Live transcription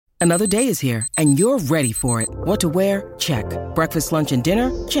Another day is here, and you're ready for it. What to wear? Check. Breakfast, lunch, and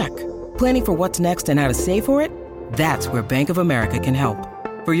dinner? Check. Planning for what's next and how to save for it? That's where Bank of America can help.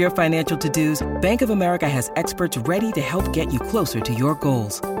 For your financial to-dos, Bank of America has experts ready to help get you closer to your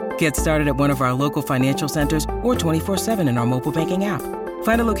goals. Get started at one of our local financial centers or 24/7 in our mobile banking app.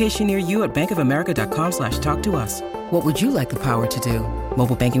 Find a location near you at bankofamerica.com/talktous. What would you like the power to do?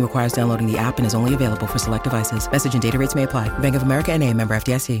 Mobile banking requires downloading the app and is only available for select devices. Message and data rates may apply. Bank of America N.A., member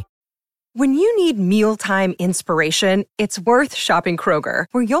FDIC. When you need mealtime inspiration, it's worth shopping Kroger,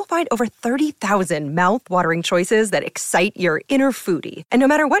 where you'll find over 30,000 mouth-watering choices that excite your inner foodie. And no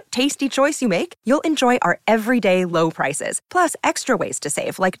matter what tasty choice you make, you'll enjoy our everyday low prices, plus extra ways to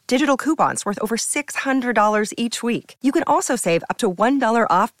save, like digital coupons worth over $600 each week. You can also save up to $1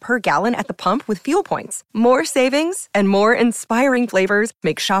 off per gallon at the pump with fuel points. More savings and more inspiring flavors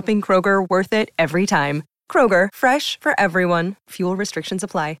make shopping Kroger worth it every time. Kroger, fresh for everyone. Fuel restrictions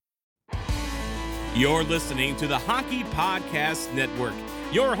apply. You're listening to the Hockey Podcast Network,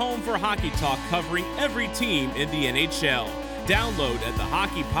 your home for hockey talk covering every team in the NHL. Download at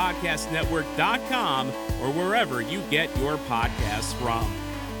thehockeypodcastnetwork.com or wherever you get your podcasts from.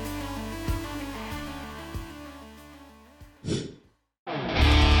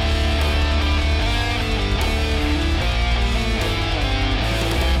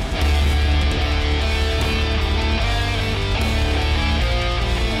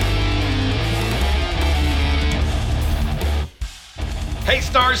 Hey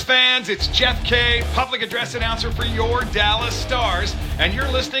Stars fans, it's Jeff Kay, public address announcer for your Dallas Stars, and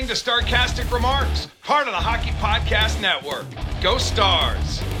you're listening to Starcastic Remarks, part of the Hockey Podcast Network. Go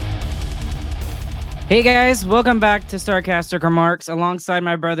Stars! Hey guys, welcome back to Starcastic Remarks. Alongside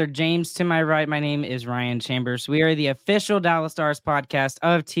my brother James, to my right, my name is Ryan Chambers. We are the official Dallas Stars podcast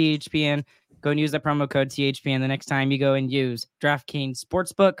of THPN. Go and use the promo code THPN the next time you go and use DraftKings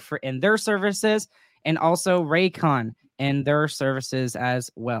Sportsbook in their services, and also Raycon and their services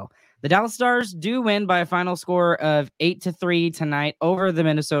as well. The Dallas Stars do win by a final score of 8-3 tonight over the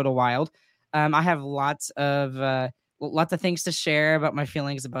Minnesota Wild. I have lots of things to share about my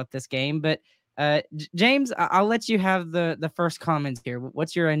feelings about this game, but James, I'll let you have the first comments here.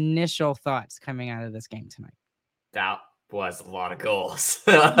 What's your initial thoughts coming out of this game tonight? That was a lot of goals.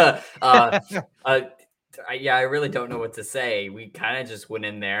 Yeah, I really don't know what to say. We kind of just went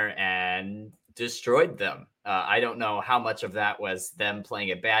in there and destroyed them. I don't know how much of that was them playing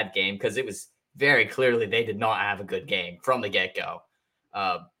a bad game, because it was very clearly they did not have a good game from the get-go.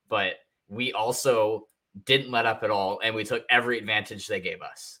 But we also didn't let up at all, and we took every advantage they gave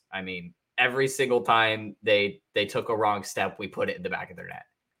us. I mean, every single time they took a wrong step, we put it in the back of their net.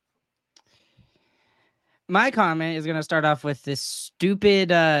 My comment is going to start off with this stupid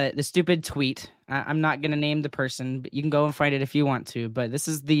tweet. I'm not going to name the person, but you can go and find it if you want to. But this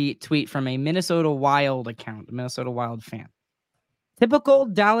is the tweet from a Minnesota Wild account, a Minnesota Wild fan. Typical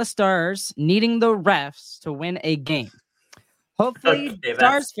Dallas Stars needing the refs to win a game. Hopefully,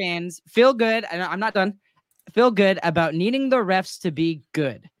 Stars fans feel good. And I'm not done. Feel good about needing the refs to be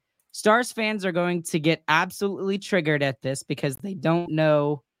good. Stars fans are going to get absolutely triggered at this because they don't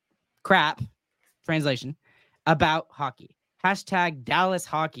know crap, translation, about hockey. Hashtag Dallas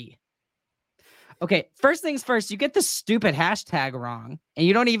Hockey. Okay, first things first, you get the stupid hashtag wrong, and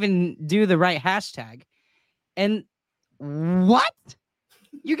you don't even do the right hashtag. And what?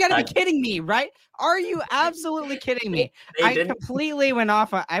 You got to be kidding me, right? Are you absolutely kidding me? I completely went off.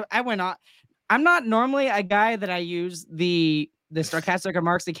 I went off. I'm not normally a guy that I use the Starcastic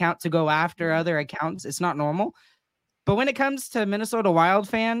Remarks account to go after other accounts. It's not normal. But when it comes to Minnesota Wild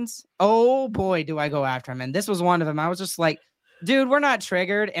fans, oh boy, do I go after them. And this was one of them. I was just like, dude, we're not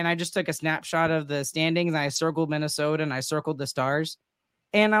triggered. And I just took a snapshot of the standings, and I circled Minnesota and I circled the Stars.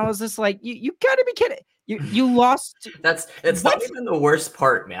 And I was just like, you gotta be kidding. You lost. It's not even the worst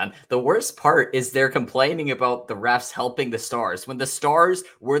part, man. The worst part is they're complaining about the refs helping the Stars when the Stars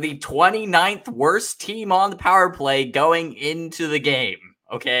were the 29th worst team on the power play going into the game.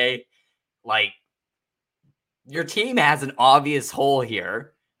 Okay. Like, your team has an obvious hole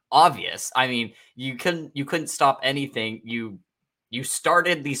here. Obvious. I mean, you couldn't stop anything. You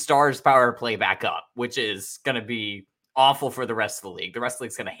started the Stars power play back up, which is going to be awful for the rest of the league. The rest of the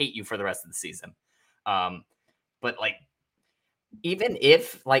league's going to hate you for the rest of the season. But like, even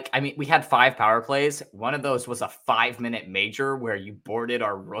if we had 5 power plays, one of those was a 5-minute major where you boarded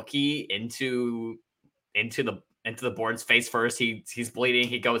our rookie into the boards face first. He's bleeding.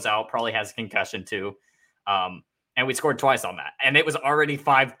 He goes out, probably has a concussion too. And we scored twice on that. And it was already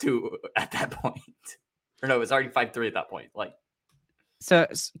 5-2 at that point. Or no, it was already 5-3 at that point. So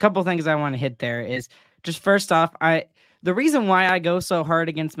a couple things I want to hit there is just first off, the reason why I go so hard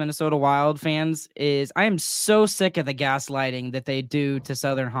against Minnesota Wild fans is I am so sick of the gaslighting that they do to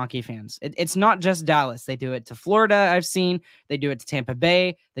Southern hockey fans. It's not just Dallas. They do it to Florida, I've seen. They do it to Tampa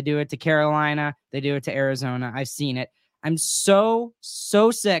Bay. They do it to Carolina. They do it to Arizona. I've seen it. I'm so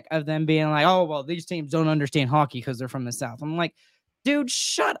sick of them being like, oh, well, these teams don't understand hockey because they're from the South. I'm like, dude,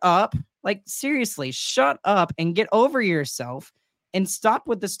 shut up. Like, seriously, shut up and get over yourself and stop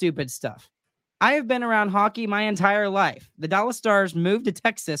with the stupid stuff. I have been around hockey my entire life. The Dallas Stars moved to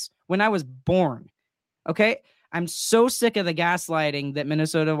Texas when I was born. Okay? I'm so sick of the gaslighting that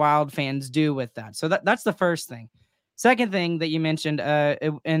Minnesota Wild fans do with that. So that's the first thing. Second thing that you mentioned,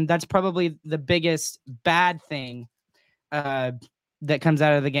 and that's probably the biggest bad thing that comes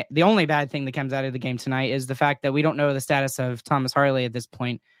out of the game. The only bad thing that comes out of the game tonight is the fact that we don't know the status of Thomas Harley at this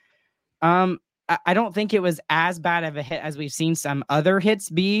point. I don't think it was as bad of a hit as we've seen some other hits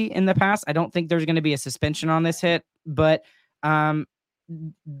be in the past. I don't think there's going to be a suspension on this hit, but did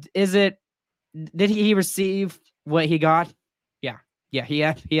he receive what he got? Yeah,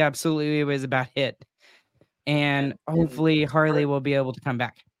 he absolutely was a bad hit. And hopefully Harley will be able to come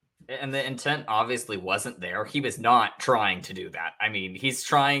back. And the intent obviously wasn't there. He was not trying to do that. I mean, he's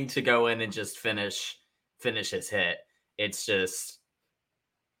trying to go in and just finish his hit. It's just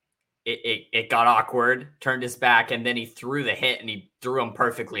it got awkward, turned his back, and then he threw the hit and he threw him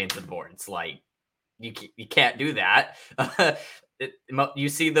perfectly into the boards. Like, you can't do that. You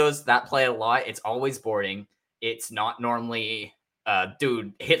see that play a lot. It's always boarding. It's not normally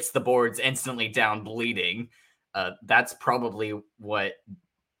dude hits the boards instantly down bleeding. That's probably what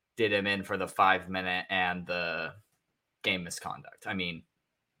did him in for the 5-minute and the game misconduct. I mean,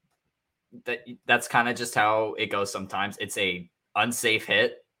 that's kind of just how it goes sometimes. It's a unsafe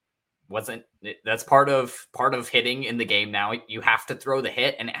hit. That's part of hitting in the game now. You have to throw the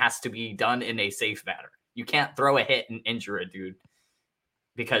hit, and it has to be done in a safe manner. You can't throw a hit and injure a dude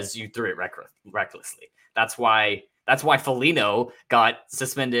because you threw it recklessly. That's why Foligno got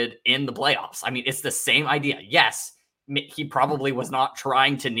suspended in the playoffs. I mean, it's the same idea. Yes, he probably was not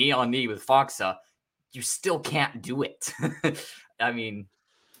trying to knee on knee with Faksa. You still can't do it. I mean,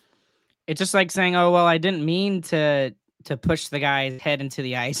 it's just like saying, "Oh well, I didn't mean to push the guy's head into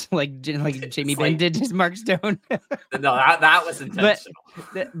the ice like Jamie Benn did to Mark Stone." No, that was intentional.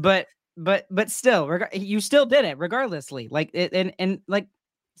 But still, you still did it regardlessly. Like and like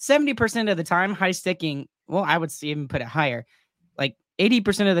 70% of the time, high sticking. Well, I would even put it higher. Like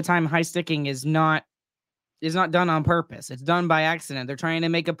 80% of the time, high sticking is not done on purpose. It's done by accident. They're trying to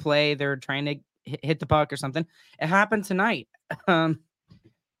make a play. They're trying to hit the puck or something. It happened tonight. Who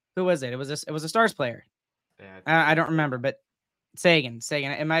was it? It was a Stars player. I don't remember, but Sagan.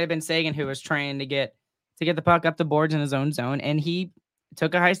 It might have been Sagan who was trying to get the puck up the boards in his own zone, and he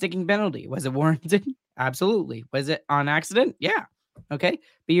took a high sticking penalty. Was it warranted? Absolutely. Was it on accident? Yeah. Okay.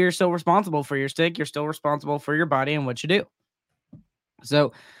 But you're still responsible for your stick. You're still responsible for your body and what you do.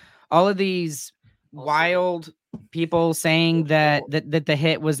 So all of these wild people saying that the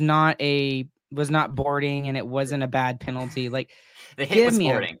hit was not boarding and it wasn't a bad penalty. Like, the hit was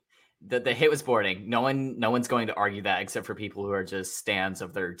boarding. The hit was boarding. No one's going to argue that except for people who are just stands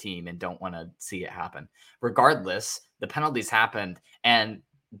of their team and don't want to see it happen. Regardless, the penalties happened, and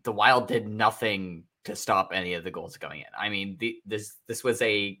the Wild did nothing to stop any of the goals going in. I mean, this was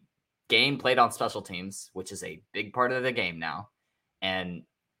a game played on special teams, which is a big part of the game now, and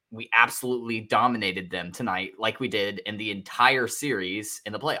we absolutely dominated them tonight, like we did in the entire series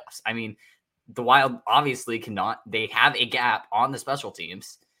in the playoffs. I mean, the Wild obviously cannot. They have a gap on the special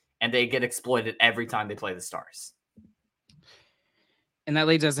teams, and they get exploited every time they play the Stars. And that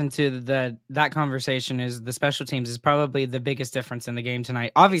leads us into that conversation is the special teams is probably the biggest difference in the game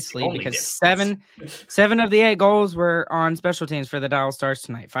tonight. Obviously, because seven of the 8 goals were on special teams for the Dallas Stars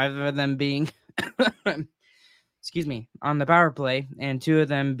tonight. 5 of them being, on the power play, and 2 of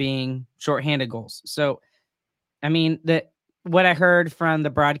them being shorthanded goals. So, I mean, what I heard from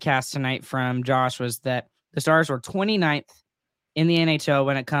the broadcast tonight from Josh was that the Stars were 29th in the NHL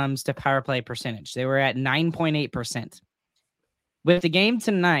when it comes to power play percentage. They were at 9.8%. With the game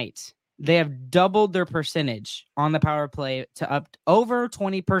tonight, they have doubled their percentage on the power play to up over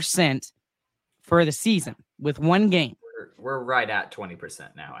 20% for the season with one game. We're right at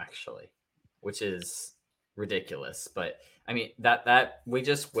 20% now, actually, which is ridiculous. But I mean, that we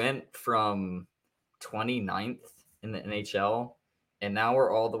just went from 29th in the NHL, and now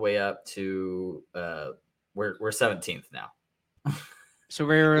we're all the way up to we're 17th now. So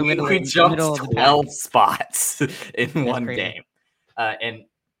we jumped 12 spots in one game. And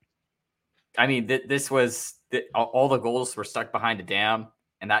I mean, this was all the goals were stuck behind a dam,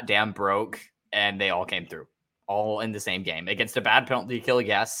 and that dam broke, and they all came through. all in the same game against a bad penalty kill.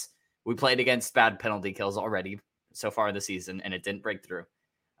 Yes, we played against bad penalty kills already so far in the season, and it didn't break through.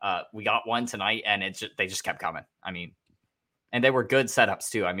 We got one tonight, and they just kept coming. I mean, and they were good setups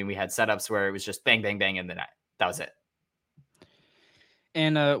too. I mean, we had setups where it was just bang, bang, bang in the net. That was it.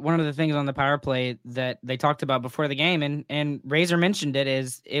 And one of the things on the power play that they talked about before the game, and Razor mentioned it,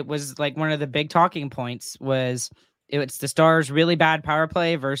 is it was like one of the big talking points was it's the Stars' really bad power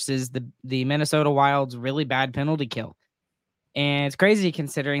play versus the Minnesota Wild's really bad penalty kill. And it's crazy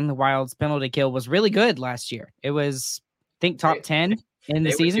considering the Wild's penalty kill was really good last year. It was, I think, top 10 in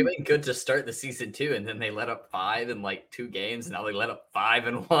the season. They were doing good to start the season too, and then they let up 5 in like 2 games. Now they let up 5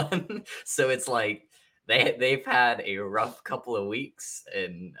 in 1. So it's like they've had a rough couple of weeks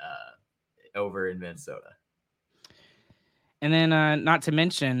over in Minnesota. And then, not to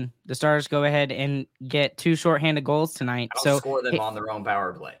mention, the Stars go ahead and get 2 shorthanded goals tonight. So score them on their own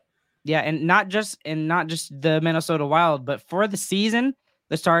power play. Yeah, and not just the Minnesota Wild, but for the season,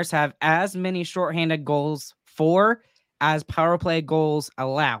 the Stars have as many shorthanded goals for as power play goals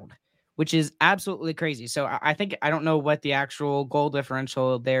allowed, which is absolutely crazy. So I think, I don't know what the actual goal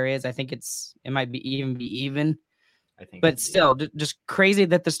differential there is. I think it might be even. I think, but still, just crazy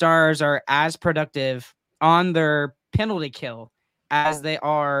that the Stars are as productive on their penalty kill as they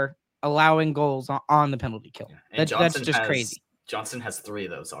are allowing goals on the penalty kill. Yeah. That's just crazy. Johnson has 3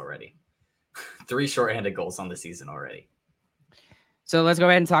 of those already. 3 shorthanded goals on the season already. So let's go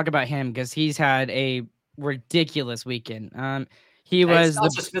ahead and talk about him because he's had a ridiculous weekend. It's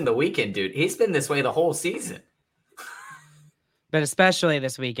not just been the weekend, dude. He's been this way the whole season. But especially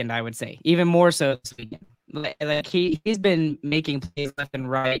this weekend, I would say. Even more so this weekend. Like he's been making plays left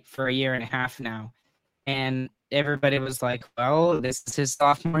and right for a year and a half now. And everybody was like, well, this is his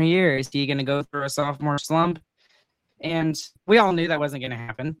sophomore year. Is he going to go through a sophomore slump? And we all knew that wasn't going to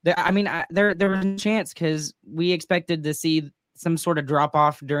happen. I mean, there was a chance because we expected to see some sort of drop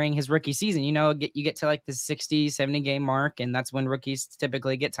off during his rookie season. You know, you get to like the 60, 70 game mark, and that's when rookies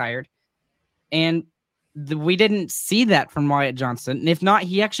typically get tired. And we didn't see that from Wyatt Johnston. And if not,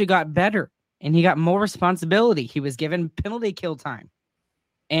 he actually got better and he got more responsibility. He was given penalty kill time.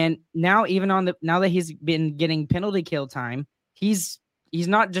 And now, now that he's been getting penalty kill time, he's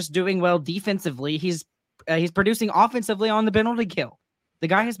not just doing well defensively. He's producing offensively on the penalty kill. The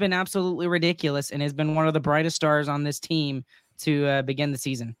guy has been absolutely ridiculous and has been one of the brightest stars on this team to begin the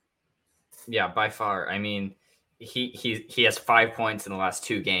season. Yeah, by far. I mean, he has 5 points in the last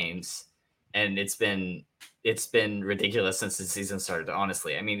 2 games, and it's been ridiculous since the season started.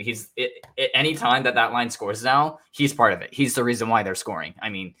 Honestly, I mean, any time that line scores now, he's part of it. He's the reason why they're scoring. I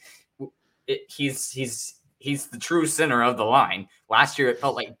mean, he's the true center of the line. Last year, it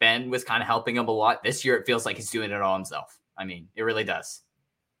felt like Ben was kind of helping him a lot. This year, it feels like he's doing it all himself. I mean, it really does.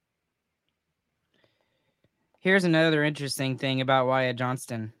 Here's another interesting thing about Wyatt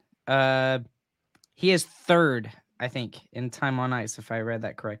Johnston. He is 3rd, I think, in time on ice, if I read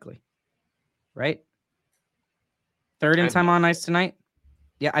that correctly. Right? 3rd in time on ice tonight?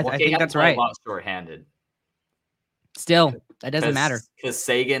 Yeah, I think that's right. Short-handed. Still, that doesn't matter. Because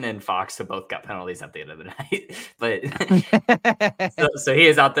Sagan and Fox have both got penalties at the end of the night. But so he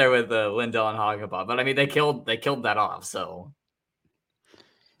is out there with Lindell and Hagabah. But I mean, they killed that off. So,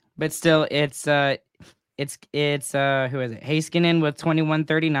 but still, it's who is it? Heiskanen with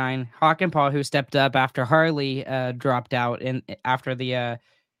 21-39. Hakanpää, who stepped up after Harley dropped out after the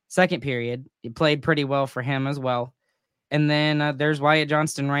second period. It played pretty well for him as well. And then there's Wyatt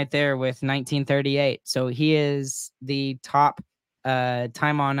Johnston right there with 1938. So he is the top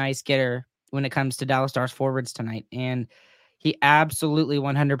time on ice getter when it comes to Dallas Stars forwards tonight. And he absolutely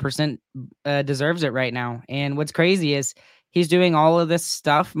 100% deserves it right now. And what's crazy is he's doing all of this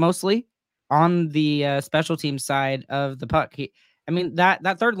stuff mostly on the special team side of the puck.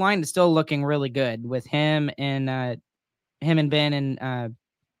 That third line is still looking really good with him and Ben and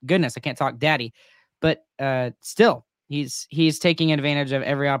goodness, I can't talk daddy, but still. He's taking advantage of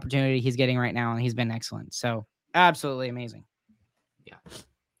every opportunity he's getting right now, and he's been excellent. So absolutely amazing. Yeah.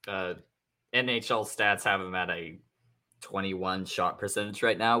 NHL stats have him at a 21 shot percentage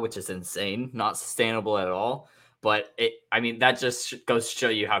right now, which is insane, not sustainable at all. But that just goes to show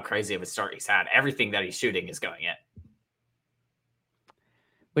you how crazy of a start he's had. Everything that he's shooting is going in.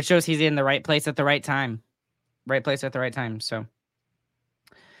 Which shows he's in the right place at the right time. Right place at the right time. So.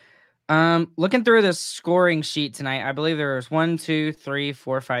 Looking through the scoring sheet tonight, I believe there was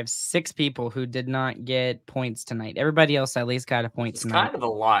 6 people who did not get points tonight. Everybody else at least got a point tonight. It's kind of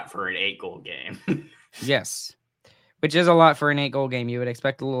a lot for an 8-goal game. Yes, which is a lot for an 8-goal game. You would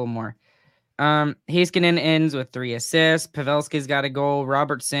expect a little more. Heiskanen ends with 3 assists. Pavelski's got a goal.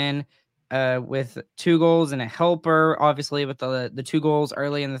 Robertson with 2 goals and a helper, obviously with the 2 goals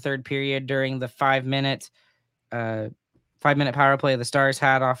early in the third period during the 5-minute power play the Stars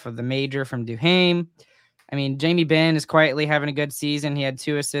had off of the major from Duhaime. I mean, Jamie Benn is quietly having a good season. He had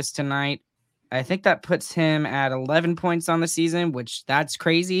 2 assists tonight. I think that puts him at 11 points on the season, which that's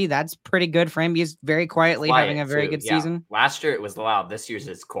crazy. That's pretty good for him. He's very quietly having a very good season. Last year it was loud. This year's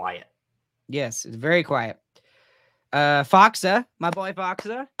is quiet. Yes, it's very quiet. Foxa, my boy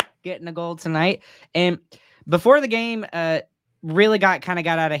Foxa, getting a goal tonight. And before the game really got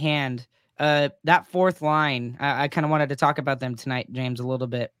out of hand, that fourth line, I kind of wanted to talk about them tonight, James, a little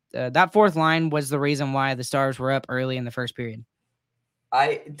bit. That fourth line was the reason why the Stars were up early in the first period.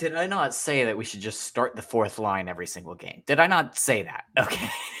 Did I not say that we should just start the fourth line every single game? Did I not say that? Okay.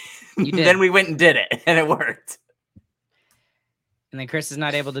 You did. Then we went and did it, and it worked. And then Chris is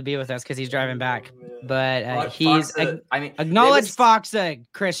not able to be with us because he's driving back. But acknowledge Foxa,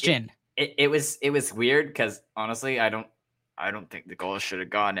 Christian. It was weird because honestly, I don't think the goal should have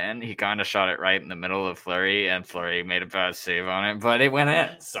gone in. He kind of shot it right in the middle of Fleury, and Fleury made a bad save on it, but it went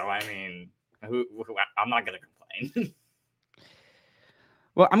in. So I mean, I'm not gonna complain.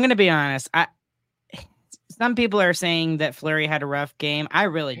 Well, I'm gonna be honest. Some people are saying that Fleury had a rough game. I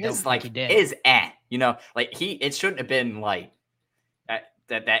really don't think he did. It shouldn't have been like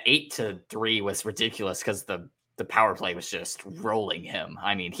that 8-3 was ridiculous because the power play was just rolling him.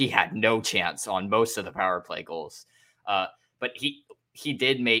 I mean, he had no chance on most of the power play goals. But he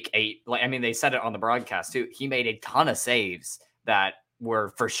did make they said it on the broadcast too. He made a ton of saves that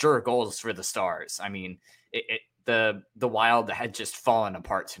were for sure goals for the Stars. I mean, the Wild had just fallen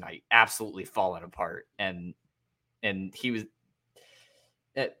apart tonight, absolutely fallen apart. And he was,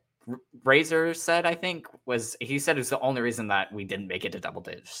 Razor said, it was the only reason that we didn't make it to double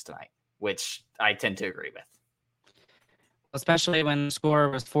digits tonight, which I tend to agree with. Especially when the score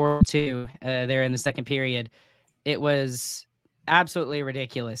was 4-2 there in the second period. It was absolutely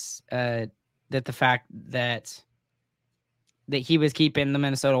ridiculous that the fact that he was keeping the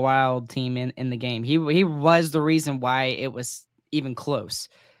Minnesota Wild team in the game. He was the reason why it was even close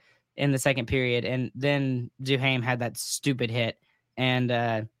in the second period. And then Duhaime had that stupid hit, and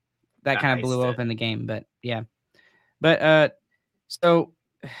that kind of blew open the game. But yeah. But so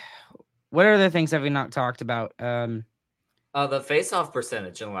what other things have we not talked about? The face-off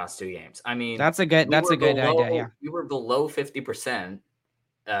percentage in the last 2 games. I mean, that's a good idea. Yeah, we were below 50%,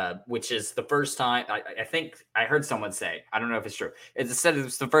 which is the first time. I think I heard someone say, I don't know if it's true. It said it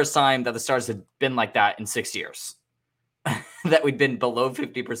was the first time that the Stars had been like that in 6 years, that we'd been below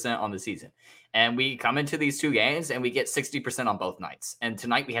 50% on the season. And we come into these 2 games and we get 60% on both nights. And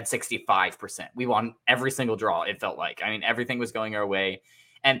tonight we had 65%. We won every single draw. It felt like. I mean, everything was going our way.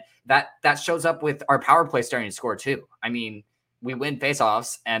 And that shows up with our power play starting to score too. I mean, we win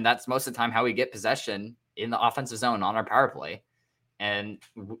faceoffs, and that's most of the time how we get possession in the offensive zone on our power play. And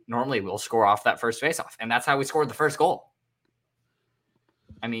normally we'll score off that first faceoff, and that's how we scored the first goal.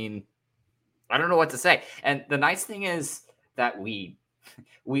 I mean, I don't know what to say. And the nice thing is that we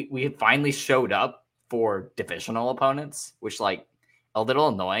finally showed up for divisional opponents, which a little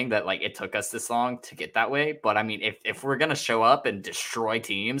annoying that it took us this long to get that way. But I mean, if we're going to show up and destroy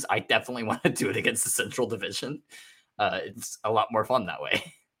teams, I definitely want to do it against the Central Division. It's a lot more fun that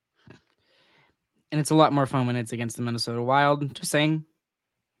way. And it's a lot more fun when it's against the Minnesota Wild. Just saying.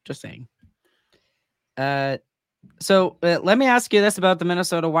 So let me ask you this about the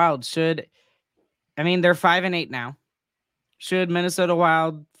Minnesota Wild. They're 5-8 now. Should Minnesota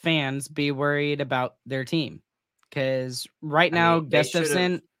Wild fans be worried about their team? Because right now,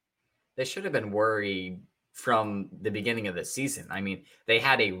 Gustafsson... They should have been worried from the beginning of the season. I mean, they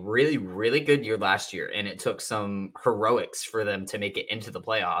had a really, really good year last year, and it took some heroics for them to make it into the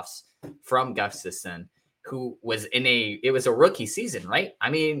playoffs from Gustafsson, who was it was a rookie season, right? I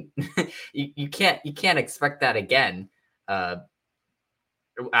mean, you can't expect that again. I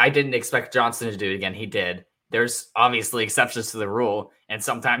didn't expect Johnson to do it again. He did. There's obviously exceptions to the rule, and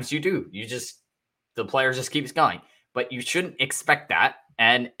sometimes you do. The player just keeps going, but you shouldn't expect that.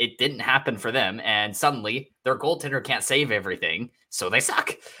 And it didn't happen for them. And suddenly their goaltender can't save everything. So they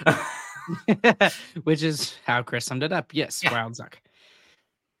suck. Which is how Chris summed it up. Yes. Yeah. Wild suck.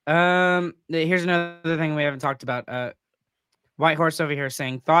 Here's another thing we haven't talked about. White Horse over here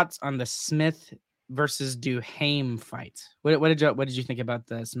saying thoughts on the Smith versus Duhaime fight. What did you think about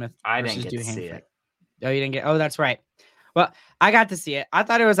the Smith versus Duhaime fight? Oh, you didn't get. Oh, that's right. Well, I got to see it. I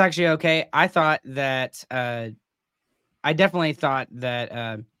thought it was actually okay. I definitely thought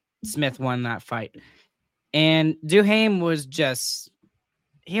that Smith won that fight. And Duhaime was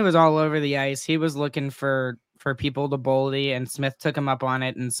he was all over the ice. He was looking for for people to bully, and Smith took him up on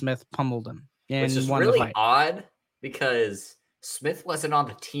it, and Smith pummeled him and which is won really the fight. odd because Smith wasn't on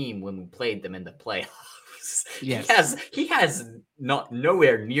the team when we played them in the playoffs. Yes. He has not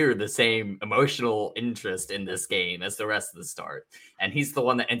nowhere near the same emotional interest in this game as the rest of the stars, and he's the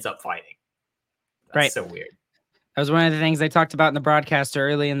one that ends up fighting. That's right. So weird. That was one of the things they talked about in the broadcast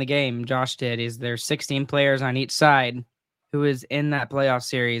early in the game. Josh did, is there's 16 players on each side who was in that playoff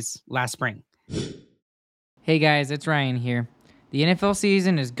series last spring. Hey guys, it's Ryan here. The NFL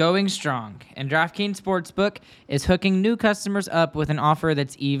season is going strong, and DraftKings Sportsbook is hooking new customers up with an offer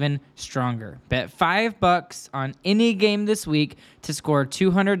that's even stronger. Bet $5 on any game this week to score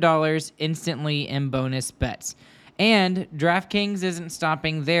 $200 instantly in bonus bets. And DraftKings isn't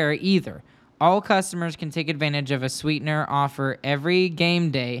stopping there either. All customers can take advantage of a sweetener offer every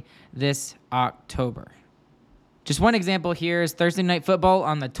game day this October. Just one example here is Thursday Night Football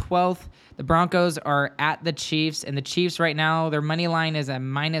on the 12th. The Broncos are at the Chiefs, and the Chiefs right now, their money line is a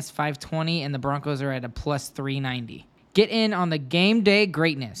minus 520, and the Broncos are at a plus 390. Get in on the game day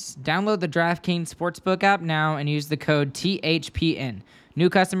greatness. Download the DraftKings Sportsbook app now and use the code THPN.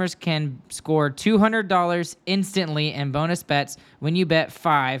 New customers can score $200 instantly in bonus bets when you bet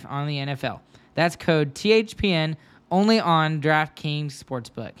 $5 on the NFL. That's code THPN only on DraftKings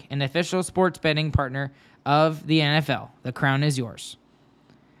Sportsbook, an official sports betting partner of the NFL. The crown is yours.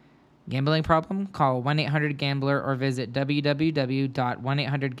 Gambling problem? Call 1-800-GAMBLER or visit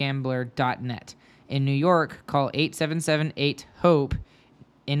www.1800gambler.net. In New York, call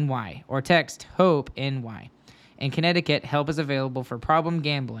 877-8-HOPE-NY or text HOPE-NY. In Connecticut, help is available for problem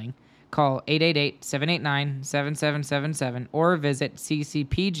gambling. Call 888-789-7777 or visit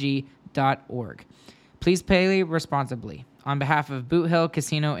ccpg.org. Please play responsibly. On behalf of Boot Hill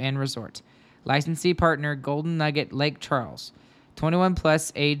Casino and Resort. Licensee partner Golden Nugget Lake Charles. 21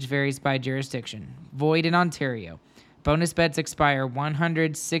 plus, age varies by jurisdiction. Void in Ontario. Bonus bets expire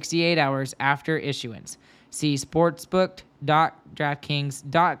 168 hours after issuance. See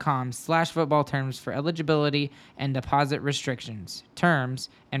sportsbook.draftkings.com/football terms for eligibility and deposit restrictions, terms,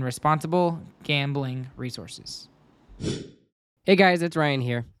 and responsible gambling resources. Hey guys, it's Ryan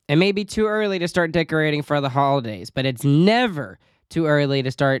here. It may be too early to start decorating for the holidays, but it's never too early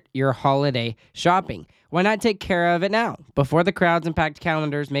to start your holiday shopping. Why not take care of it now, before the crowds and packed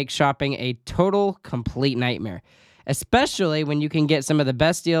calendars make shopping a total, complete nightmare, especially when you can get some of the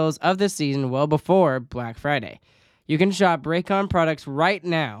best deals of the season well before Black Friday. You can shop Raycon products right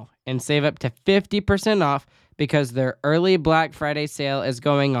now and save up to 50% off because their early Black Friday sale is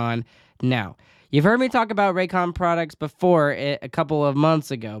going on now. You've heard me talk about Raycon products before a couple of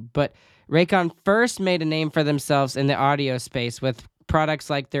months ago, but Raycon first made a name for themselves in the audio space with products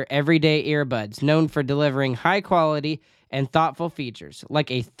like their everyday earbuds, known for delivering high quality and thoughtful features, like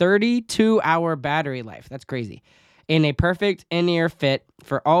a 32-hour battery life. That's crazy. In a perfect in-ear fit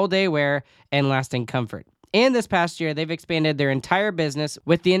for all-day wear and lasting comfort. And this past year, they've expanded their entire business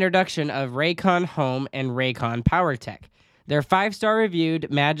with the introduction of Raycon Home and Raycon PowerTech. Their 5-star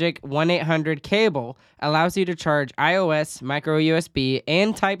reviewed Magic 1-800 cable allows you to charge iOS, micro USB,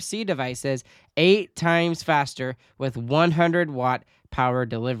 and Type-C devices 8 times faster with 100-watt power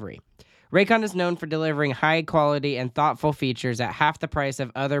delivery. Raycon is known for delivering high quality and thoughtful features at half the price of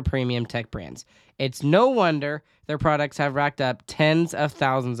other premium tech brands. It's no wonder their products have racked up tens of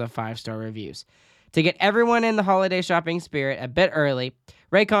thousands of 5-star reviews. To get everyone in the holiday shopping spirit a bit early,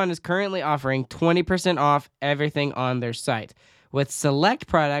 Raycon is currently offering 20% off everything on their site, with select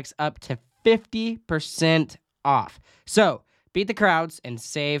products up to 50% off. So, beat the crowds and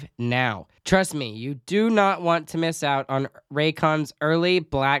save now. Trust me, you do not want to miss out on Raycon's early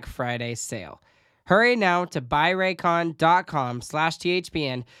Black Friday sale. Hurry now to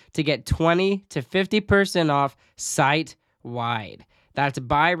buyraycon.com/THPN to get 20 to 50% off site-wide. That's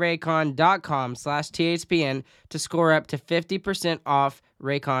buyraycon.com/THPN to score up to 50% off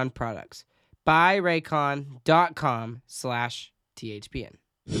Raycon products. Buyraycon.com/THPN.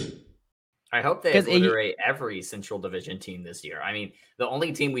 I hope they obliterate every Central Division team this year. I mean, the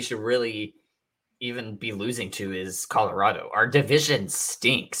only team we should really even be losing to is Colorado. Our division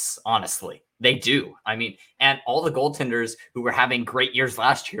stinks, honestly. They do. I mean, and all the goaltenders who were having great years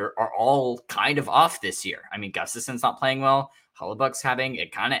last year are all kind of off this year. I mean, Gustafson's not playing well. Hollebuck's having a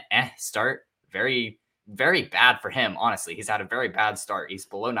kind of start. Very, very bad for him, honestly. He's had a very bad start. He's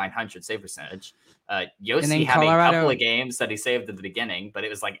below 900 save percentage. Yossi having a couple of games that he saved at the beginning, but it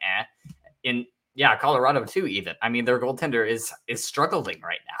was like Colorado too, even. I mean, their goaltender is struggling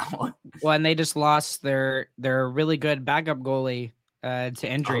right now. Well, and they just lost their really good backup goalie to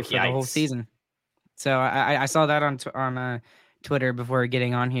injury for the whole season. So I saw that on Twitter before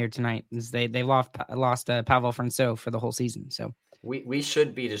getting on here tonight. Is they lost Pavel Francouz for the whole season. So we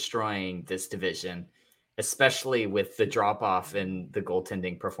should be destroying this division, especially with the drop off in the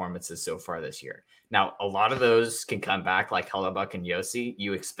goaltending performances so far this year. Now, a lot of those can come back, like Hellebuyck and Yossi.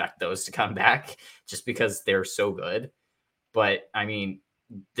 You expect those to come back just because they're so good. But I mean,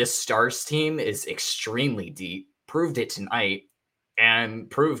 this Stars team is extremely deep. Proved it tonight, and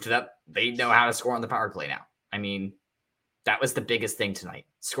proved that they know how to score on the power play now. I mean, that was the biggest thing tonight.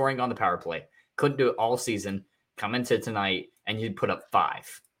 Scoring on the power play. Couldn't do it all season. Come into tonight, and you'd put up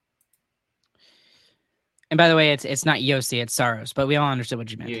 5. And by the way, it's not Yossi, it's Saros, but we all understood what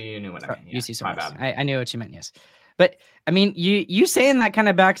you meant. You knew what I meant. Yeah, Yossi Saros. my bad. I knew what you meant, yes. But I mean, you saying that kind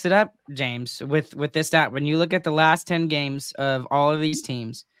of backs it up, James, with this stat. When you look at the last 10 games of all of these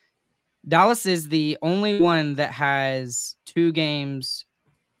teams, Dallas is the only one that has 2 games.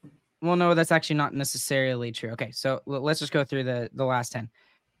 Well, no, that's actually not necessarily true. Okay, so let's just go through the last 10.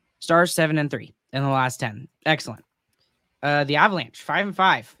 Stars 7-3 in the last 10. Excellent. The Avalanche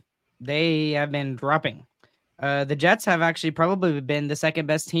 5-5. They have been dropping. The Jets have actually probably been the second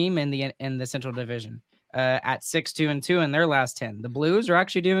best team in the Central Division at 6-2-2 in their last 10. The Blues are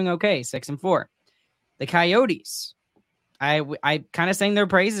actually doing okay, 6-4. The Coyotes, I kind of sang their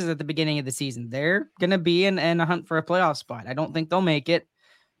praises at the beginning of the season. They're gonna be in a hunt for a playoff spot. I don't think they'll make it,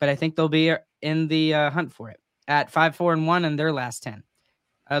 but I think they'll be in the hunt for it at 5-4-1 in their last 10.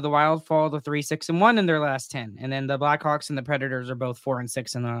 The Wild fall to 3-6-1 in their last 10, and then the Blackhawks and the Predators are both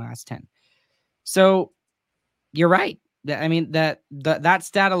 4-6 in their last 10. So you're right. I mean, that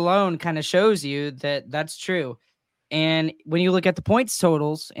stat alone kind of shows you that that's true. And when you look at the points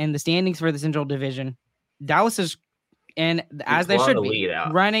totals and the standings for the Central Division, Dallas is, and as they should be,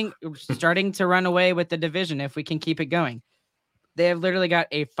 starting to run away with the division if we can keep it going. They have literally got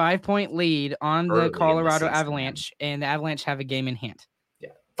a 5-point lead on the Colorado Avalanche, and the Avalanche have a game in hand.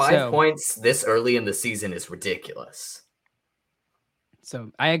 Yeah, 5 points this early in the season is ridiculous.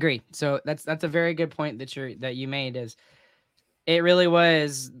 So I agree. So that's a very good point that you made. Is it really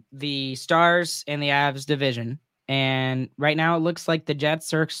was the Stars and the Avs division, and right now it looks like the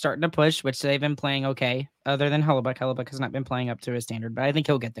Jets are starting to push, which they've been playing okay. Other than Hellebuyck, Hellebuyck has not been playing up to his standard, but I think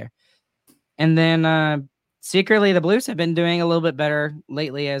he'll get there. And then secretly, the Blues have been doing a little bit better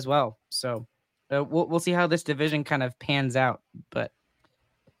lately as well. So we'll see how this division kind of pans out. But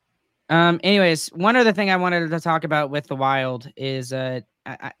anyways, one other thing I wanted to talk about with the Wild is the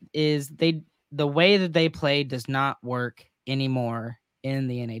way that they play does not work anymore in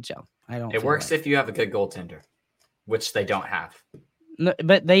the NHL. It works if you have a good goaltender, which they don't have. No,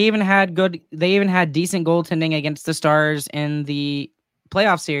 but they even had decent goaltending against the Stars in the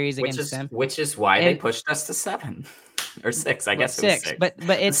playoff series against them. Which is why they pushed us to 7 or 6. I guess 6. It was 6.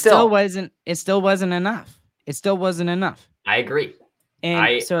 But it still wasn't enough. It still wasn't enough. I agree. And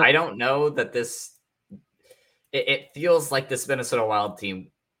I don't know that it feels like this Minnesota Wild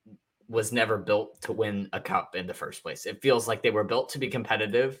team was never built to win a cup in the first place. It feels like they were built to be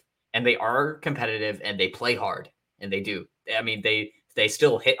competitive, and they are competitive, and they play hard, and they do. I mean, they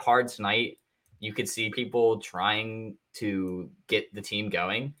still hit hard tonight. You could see people trying to get the team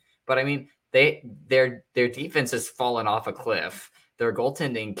going, but I mean, their defense has fallen off a cliff. Their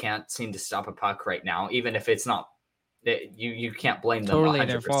goaltending can't seem to stop a puck right now, even if it's not. You can't blame them totally 100%.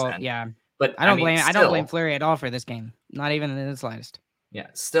 Their fault. Yeah, but I don't blame Fleury at all for this game. Not even in the slightest. Yeah,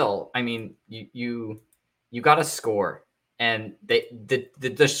 still, I mean, you got to score, and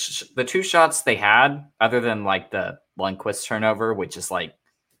the 2 shots they had, other than like the Lundqvist turnover, which is like,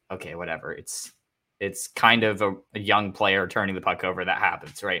 okay, whatever. It's kind of a young player turning the puck over. That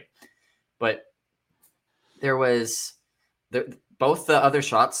happens, right? But there was both the other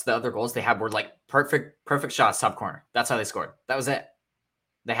shots, the other goals they had were like perfect shots, top corner. That's how they scored. That was it.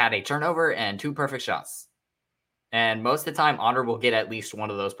 They had a turnover and 2 perfect shots. And most of the time, Otter will get at least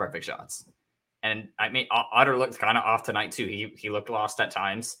one of those perfect shots. And I mean, Otter looked kind of off tonight too. He looked lost at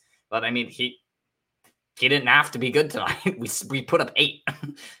times, but I mean, he didn't have to be good tonight. We put up 8.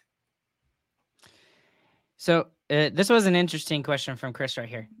 So this was an interesting question from Chris right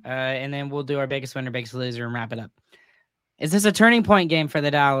here. And then we'll do our biggest winner, biggest loser, and wrap it up. Is this a turning point game for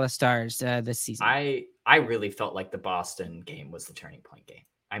the Dallas Stars this season? I really felt like the Boston game was the turning point game.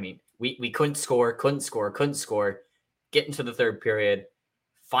 I mean, we couldn't score, get into the third period,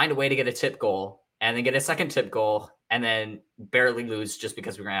 find a way to get a tip goal, and then get a second tip goal, and then barely lose just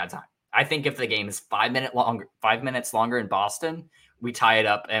because we ran out of time. I think if the game is 5 minutes longer in Boston, we tie it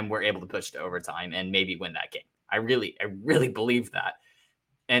up and we're able to push to overtime and maybe win that game. I really believe that.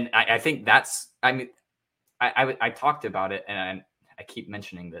 And I think that's, I mean, I talked about it, and I keep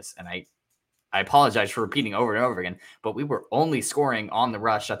mentioning this, and I apologize for repeating over and over again, but we were only scoring on the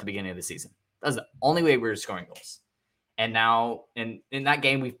rush at the beginning of the season. That was the only way we were scoring goals. And now in that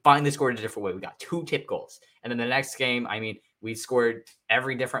game, we finally scored a different way. We got 2 tip goals. And then the next game, I mean, we scored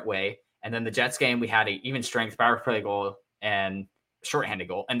every different way. And then the Jets game, we had an even strength power play goal and shorthanded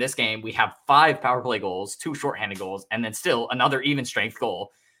goal. And this game, we have 5 power play goals, 2 shorthanded goals, and then still another even strength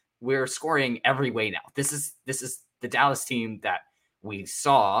goal. We're scoring every way now. This is the Dallas team that we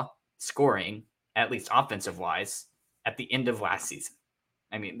saw scoring, at least offensive wise, at the end of last season.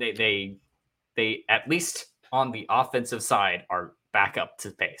 I mean, they at least on the offensive side are back up to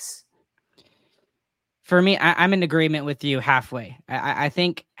pace. For me, I'm in agreement with you halfway. I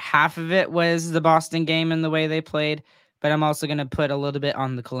think half of it was the Boston game and the way they played, but I'm also going to put a little bit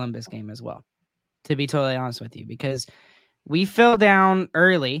on the Columbus game as well, to be totally honest with you, because we fell down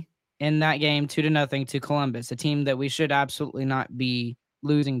early in that game 2-0 to Columbus, a team that we should absolutely not be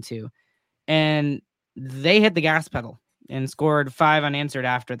losing to. And they hit the gas pedal and scored 5 unanswered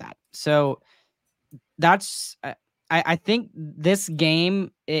after that. So that's, I think this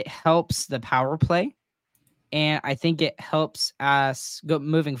game, it helps the power play. And I think it helps us go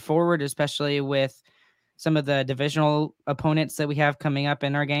moving forward, especially with some of the divisional opponents that we have coming up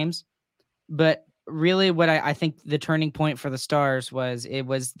in our games. But really what I think the turning point for the Stars was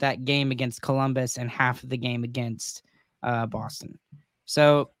that game against Columbus and half of the game against Boston.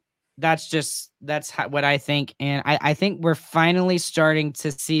 So that's what I think. And I think we're finally starting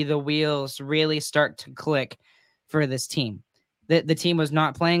to see the wheels really start to click for this team. The team was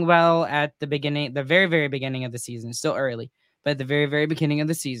not playing well at the beginning, the very, very beginning of the season. It's still early, but at the very, very beginning of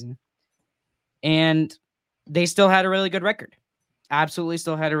the season. And they still had a really good record. Absolutely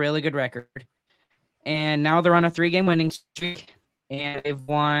still had a really good record. And now they're on a 3-game winning streak. And they've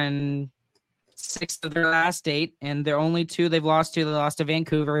won 6 of their last 8. And they're only 2 they've lost to. They lost to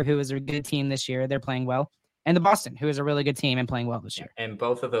Vancouver, who is a good team this year. They're playing well. And the Boston, who is a really good team and playing well this year. And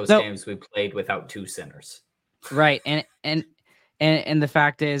both of those games we played without 2 centers. Right. And the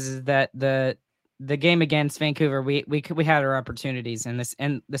fact is that the game against Vancouver, we had our opportunities, and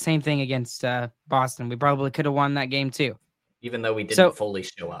the same thing against Boston. We probably could have won that game too, even though we didn't fully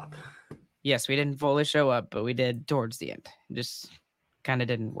show up. Yes, we didn't fully show up, but we did towards the end. It just kind of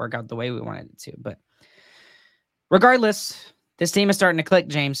didn't work out the way we wanted it to. But regardless, this team is starting to click,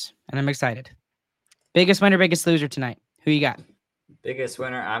 James, and I'm excited. Biggest winner, biggest loser tonight. Who you got? Biggest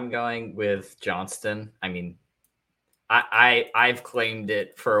winner, I'm going with Johnston. I mean, I've claimed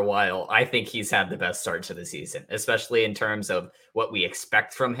it for a while. I think he's had the best start to the season, especially in terms of what we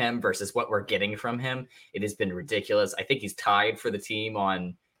expect from him versus what we're getting from him. It has been ridiculous. I think he's tied for the team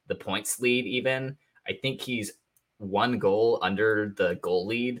on the points lead even. I think he's 1 goal under the goal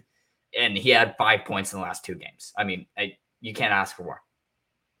lead, and he had 5 points in the last 2 games. I mean, you can't ask for more.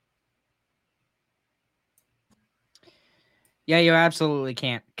 Yeah, you absolutely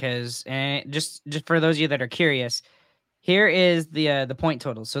can't, because just for those of you that are curious, here is the point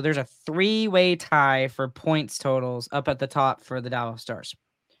totals. So there's a 3-way tie for points totals up at the top for the Dallas Stars.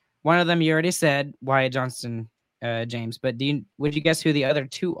 One of them you already said, Wyatt Johnston, James, but would you guess who the other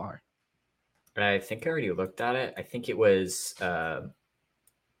 2 are? I think I already looked at it. I think it was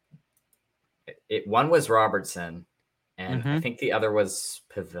one was Robertson, and I think the other was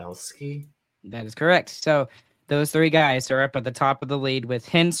Pavelski. That is correct. So those 3 guys are up at the top of the lead with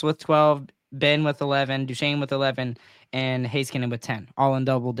Hintz with 12, Ben with 11, Duchesne with 11, and Heiskanen with 10, all in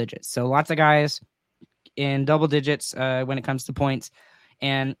double digits. So lots of guys in double digits when it comes to points.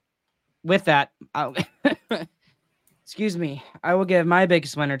 And with that, excuse me, I will give my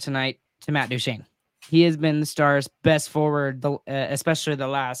biggest winner tonight to Matt Duchesne. He has been the Stars' best forward, especially the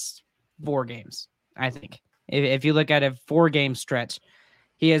last 4 games, I think. If you look at a 4-game stretch,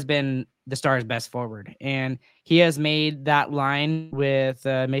 he has been the Stars' best forward. And he has made that line with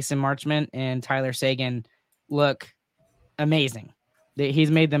Mason Marchment and Tyler Seguin look amazing.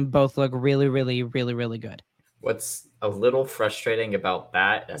 He's made them both look really, really, really, really good. What's a little frustrating about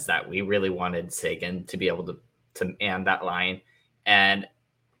that is that we really wanted Seguin to be able to man that line. And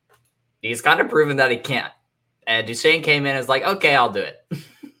he's kind of proven that he can't. And Duchesne came in and was like, okay, I'll do it.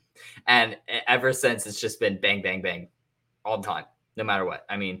 And ever since, it's just been bang, bang, bang all the time, no matter what.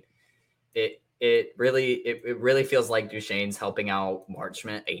 I mean, it really feels like Duchesne's helping out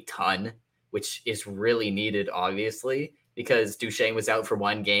Marchment a ton, which is really needed, obviously, because Duchesne was out for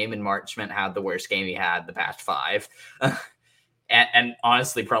 1 game and Marchment had the worst game he had the past 5. and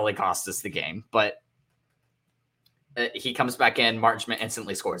honestly probably cost us the game. But he comes back in, Marchment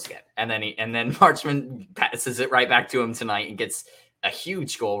instantly scores again. And then Marchment passes it right back to him tonight and gets a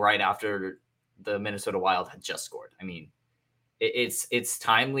huge goal right after the Minnesota Wild had just scored. I mean, it's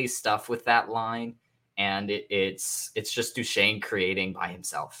timely stuff with that line, and it's just Duchesne creating by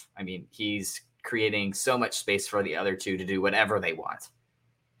himself. I mean, he's creating so much space for the other two to do whatever they want,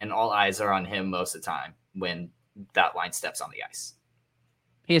 and all eyes are on him most of the time when that line steps on the ice.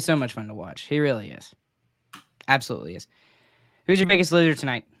 He is so much fun to watch. He really is. Absolutely is. Who's your biggest loser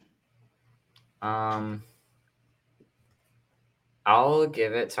tonight? I'll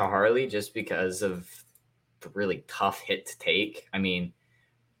give it to Harley just because of the really tough hit to take. I mean,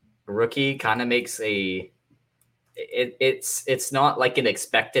 Rookie kind of makes it's not like an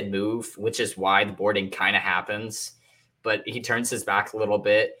expected move, which is why the boarding kind of happens, but he turns his back a little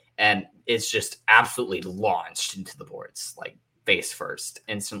bit and it's just absolutely launched into the boards, like face first,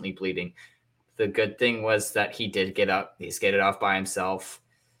 instantly bleeding. The good thing was that he did get up. He skated off by himself,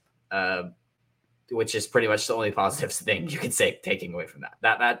 which is pretty much the only positive thing you can say taking away from that.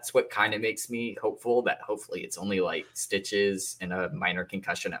 That's what kind of makes me hopeful that hopefully it's only like stitches and a minor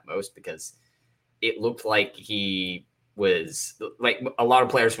concussion at most, because it looked like he was like a lot of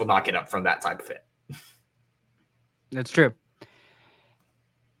players will not get up from that type of hit. That's true.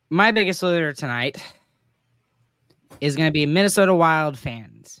 My biggest loser tonight is going to be Minnesota Wild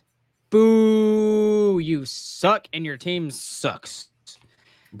fans. Boo! You suck and your team sucks.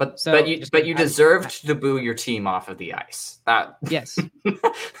 But So, you deserved to boo your team off of the ice. Yes.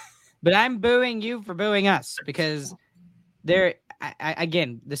 But I'm booing you for booing us because there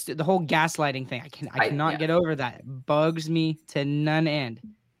again, the whole gaslighting thing. I cannot get over that. It bugs me to none end.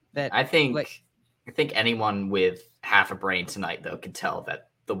 That I think anyone with half a brain tonight though can tell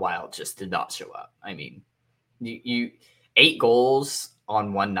that the Wild just did not show up. I mean, you 8 goals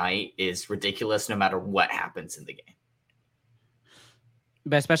on one night is ridiculous no matter what happens in the game.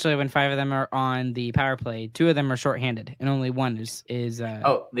 But especially when 5 of them are on the power play, 2 of them are shorthanded, and only one is.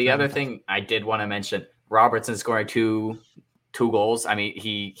 The other thing I did want to mention: Robertson scoring two goals. I mean,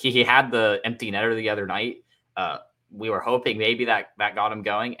 he had the empty netter the other night. We were hoping maybe that got him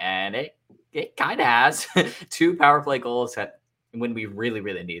going, and it kind of has. 2 power play goals when we really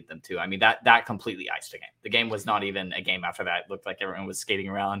really needed them to. I mean, that completely iced the game. The game was not even a game after that. It looked like everyone was skating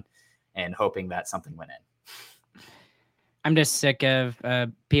around and hoping that something went in. I'm just sick of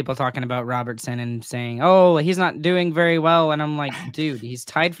people talking about Robertson and saying, "Oh, he's not doing very well," and I'm like, "Dude, he's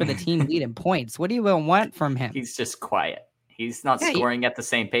tied for the team lead in points. What do you want from him?" He's just quiet. He's not scoring at the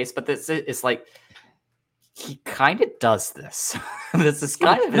same pace, but it's like he kind of does this. This is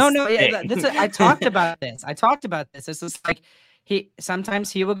kind of I talked about this. It's just like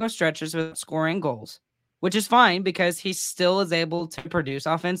sometimes he will go stretches with scoring goals, which is fine because he still is able to produce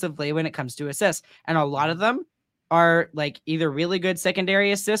offensively when it comes to assists, and a lot of them are like either really good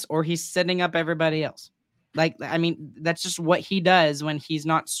secondary assists or he's setting up everybody else. Like, I mean, that's just what he does when he's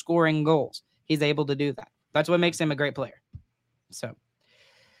not scoring goals. He's able to do that. That's what makes him a great player. So,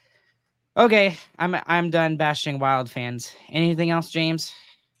 okay, I'm done bashing Wild fans. Anything else, James?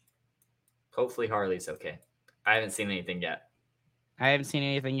 Hopefully Harley's okay. I haven't seen anything yet. I haven't seen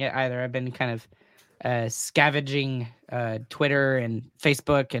anything yet either. I've been kind of scavenging Twitter and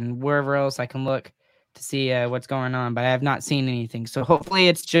Facebook and wherever else I can look to see what's going on, but I have not seen anything. So hopefully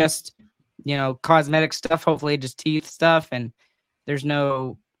it's just, cosmetic stuff, hopefully just teeth stuff, and there's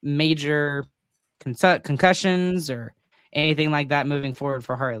no major concussions or anything like that moving forward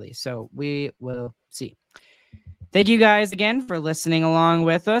for Harley. So we will see. Thank you guys again for listening along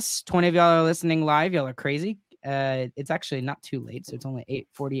with us. 20 of y'all are listening live. Y'all are crazy. It's actually not too late, so it's only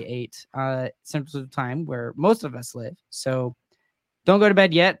 8:48 Central Time where most of us live. So don't go to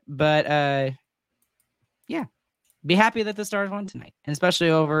bed yet, but yeah, be happy that the Stars won tonight, and especially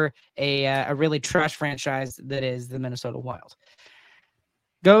over a really trash franchise that is the Minnesota Wild.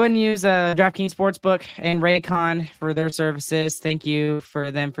 Go and use DraftKings Sportsbook and Raycon for their services. Thank you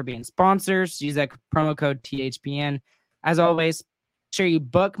for them for being sponsors. Use that promo code THPN. As always, make sure you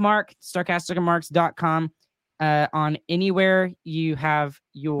bookmark StarcasticRemarks.com on anywhere you have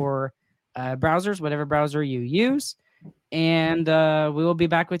your browsers, whatever browser you use. And we will be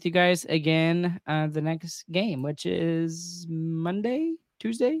back with you guys again the next game, which is Monday,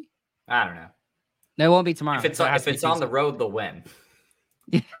 Tuesday? I don't know. No, it won't be tomorrow. If it's on the road, they'll win.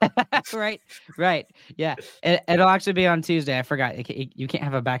 Right. Yeah, it'll actually be on Tuesday. I forgot. You can't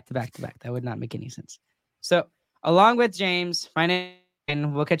have a back-to-back. That would not make any sense. So, along with James, my name,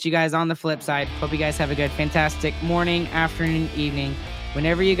 and we'll catch you guys on the flip side. Hope you guys have a good, fantastic morning, afternoon, evening.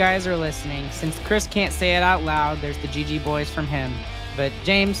 Whenever you guys are listening, since Chris can't say it out loud, there's the GG Boys from him. But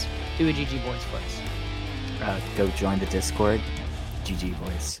James, do a GG Boys for us. Go join the Discord. GG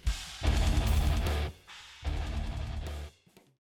Boys.